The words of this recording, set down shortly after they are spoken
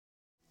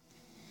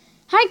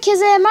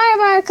Herkese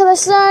merhaba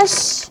arkadaşlar.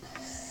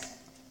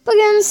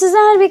 Bugün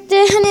sizlerle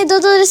birlikte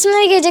Doodle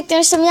resimleri gelecek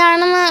demiştim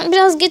yarın ama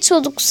biraz geç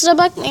oldu, kusura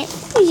bakmayın.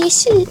 Bu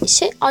yeşil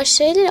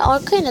şeyleri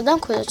arkaya neden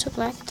koyuyor çok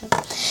merak ettim.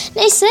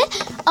 Neyse,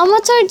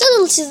 amatör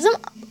Doodle çizdim.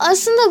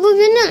 Aslında bu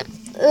benim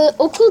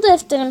okul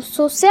defterim,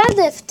 sosyal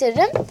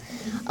defterim.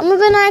 Ama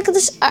ben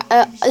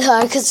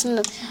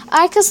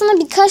arkasında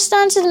birkaç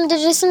tane çizdim.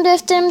 Resim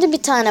defterimde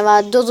bir tane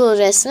var,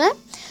 Doodle resmi.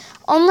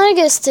 Onları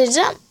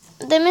göstereceğim.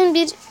 Demin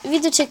bir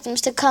video çektim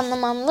işte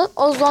kanlamamlı.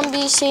 O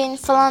zombi şeyin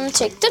falan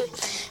çektim.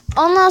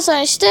 Ondan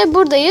sonra işte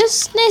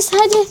buradayız. Neyse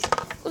hadi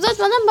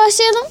uzatmadan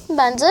başlayalım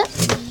bence.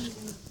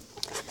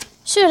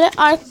 Şöyle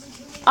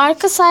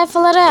arka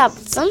sayfalara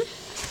yaptım.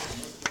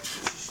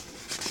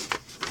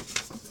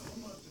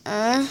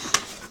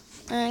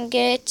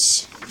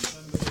 Geç.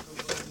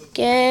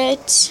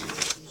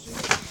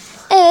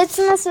 Evet,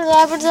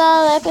 mesela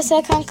burada LPS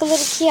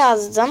kankaları 2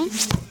 yazdım.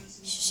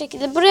 Şu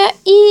şekilde buraya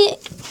iyi.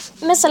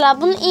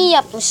 Mesela bunu iyi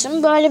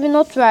yapmışım. Böyle bir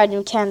not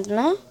verdim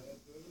kendime.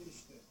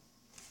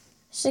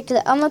 Şu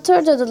şekilde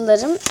amatör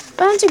doodle'larım.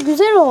 Bence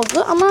güzel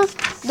oldu ama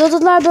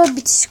doodle'lar böyle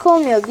bitişik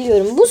olmuyor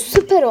biliyorum. Bu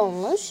süper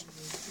olmuş.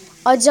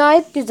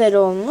 Acayip güzel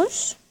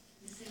olmuş.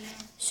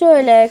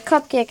 Şöyle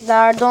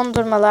cupcake'ler,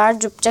 dondurmalar,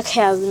 cupcak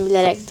yazdım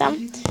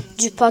bilerekten.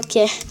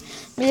 Cupake.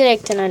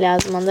 Bilerekten öyle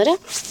yazdım onları.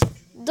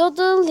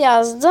 Doodle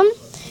yazdım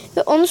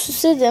ve onu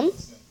süsledim.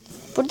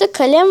 Burada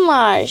kalem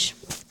var.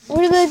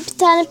 Burada böyle bir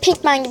tane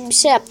Pac-Man gibi bir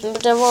şey yaptım.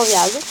 Burada wow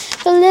yazdım.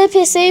 Böyle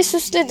LPS'yi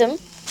süsledim.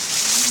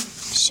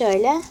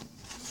 Şöyle.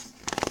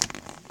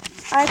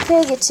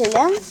 Arkaya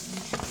geçelim.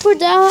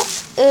 Burada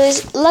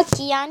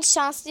lucky yani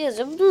şanslı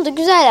yazıyor. Bunu da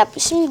güzel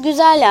yapmışım.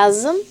 Güzel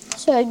yazdım.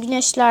 Şöyle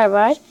güneşler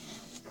var.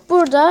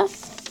 Burada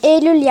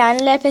Eylül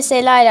yani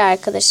LPS'li ayrı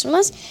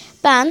arkadaşımız.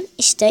 Ben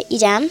işte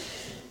İrem.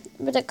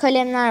 Burada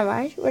kalemler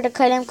var. Burada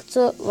kalem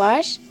kutu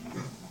var.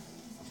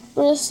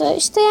 Burası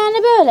işte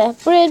yani böyle.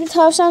 Buraya bir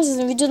tavşan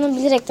çizdim. Videonu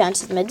bilerekten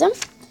çizmedim.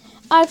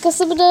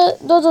 Arkası burada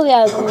Doodle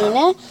yazdım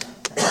yine.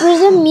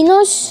 Burada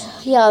Minoş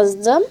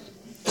yazdım.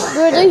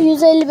 Burada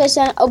 155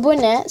 yani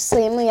abone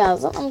sayımı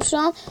yazdım. Ama şu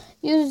an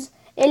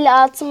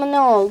 156 mı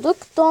ne olduk?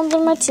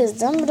 Dondurma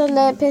çizdim. Burada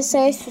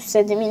LPS'yi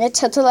süsledim. Yine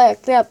çatal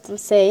ayaklı yaptım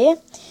S'yi.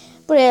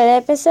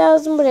 Buraya LPS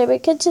yazdım. Buraya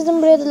bir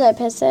çizdim. Buraya da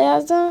LPS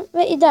yazdım.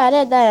 Ve idare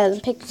eder yazdım.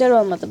 Pek güzel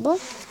olmadı bu.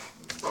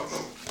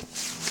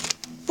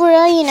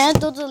 Buraya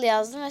yine Doodle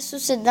yazdım ve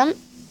süsledim.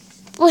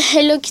 Bu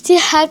Hello Kitty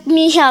Help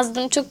Me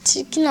yazdım. Çok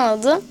çirkin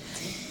oldu.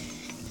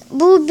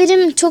 Bu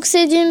benim çok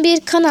sevdiğim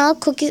bir kanal.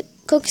 Cookie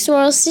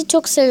Swirls'ı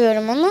çok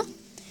seviyorum onu.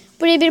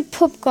 Buraya bir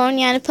popcorn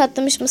yani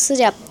patlamış mısır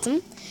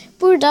yaptım.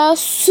 Burada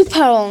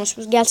süper olmuş.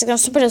 Gerçekten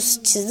süper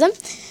çizdim.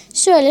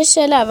 Şöyle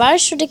şeyler var.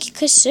 Şuradaki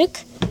kaşık.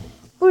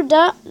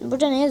 Burada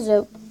ne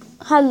yazıyor?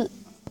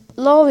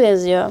 Love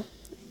yazıyor.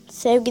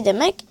 Sevgi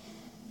demek.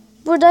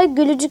 Burada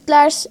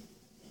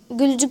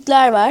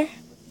gülücükler var.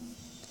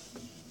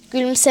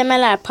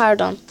 Gülümsemeler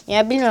pardon.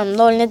 Ya bilmiyorum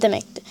lol ne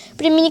demekti.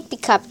 Burada minik bir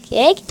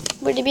cupcake.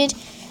 Burada bir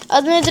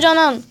adı nedir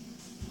onun?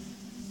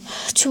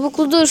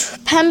 Çubukludur.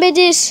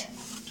 Pembedir.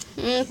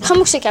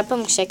 Pamuk şeker.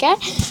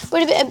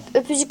 Burada bir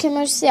öpücük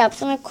emojisi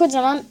yaptım ve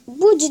kocaman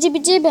bu cici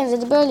biciye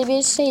benzedi. Böyle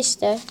bir şey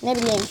işte. Ne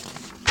bileyim.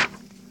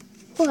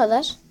 Bu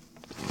kadar.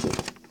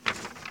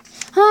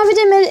 Ha bir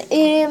de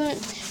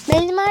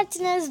Melanie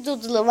Martinez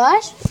Doodle'ı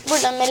var.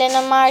 Burada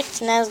Melanie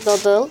Martinez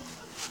Doodle.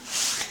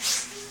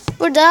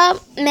 Burada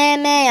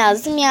MM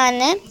yazdım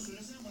yani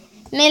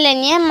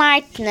Melanie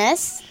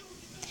Martinez.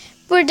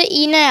 Burada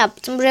iğne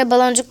yaptım. Buraya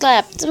baloncuklar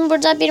yaptım.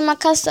 Burada bir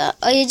makasla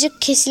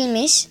ayıcık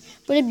kesilmiş.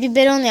 Burada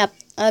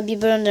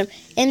biberon diyorum.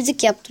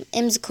 Emzik yaptım.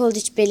 Emzik oldu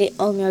hiç belli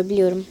olmuyor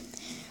biliyorum.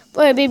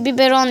 Böyle bir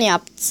biberon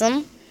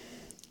yaptım.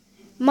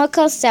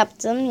 Makas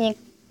yaptım. Yani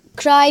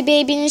Cry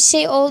Baby'nin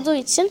şey olduğu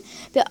için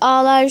bir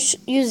ağlar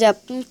yüz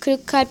yaptım.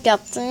 Kırık kalp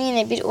yaptım.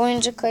 Yine bir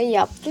oyuncak ayı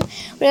yaptım.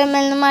 Buraya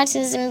Melanie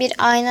Martinez'in bir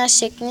ayna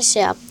şeklini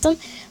şey yaptım.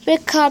 Ve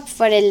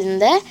kalp var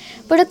elinde.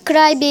 Burada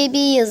Cry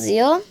Baby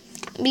yazıyor.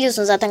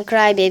 Biliyorsunuz zaten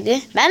Cry Baby.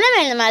 Ben de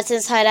Melanie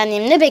Martinez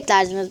hayranıyım. Ne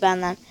beklerdiniz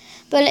benden?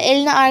 Böyle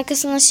elini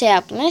arkasına şey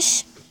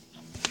yapmış.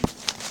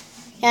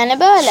 Yani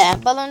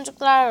böyle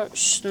baloncuklar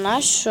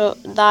şunlar. Şu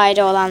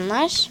daire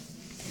olanlar.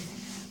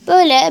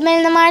 Böyle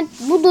Melanie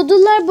bu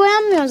doodle'lar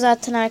boyanmıyor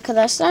zaten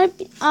arkadaşlar.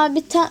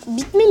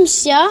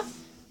 Bitmemiş ya.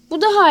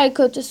 Bu da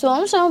harika ötesi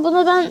olmuş ama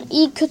buna ben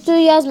iyi kötü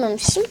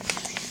yazmamışım.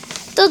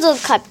 Doodle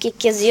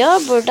cupcake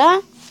yazıyor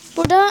burada.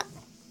 Burada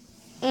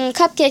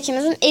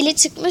cupcake'imizin eli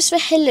çıkmış ve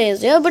hello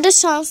yazıyor. Burada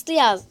şanslı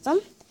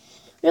yazdım.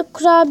 Burada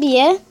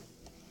kurabiye,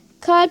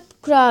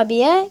 kalp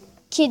kurabiye,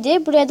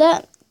 kedi. Buraya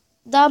da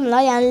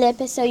damla yani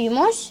LPS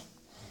yumoş.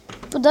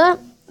 Bu da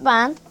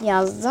ben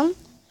yazdım.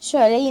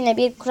 Şöyle yine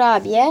bir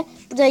kurabiye.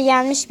 Burada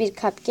yenmiş bir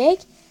cupcake.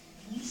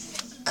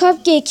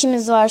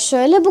 Cupcake'imiz var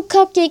şöyle. Bu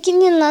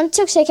cupcake'in yanından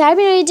çok şeker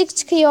bir ayıcık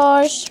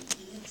çıkıyor.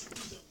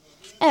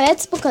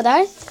 Evet bu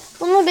kadar.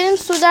 Bunu benim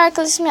Suudi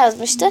arkadaşım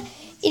yazmıştı.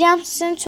 İrem seni çok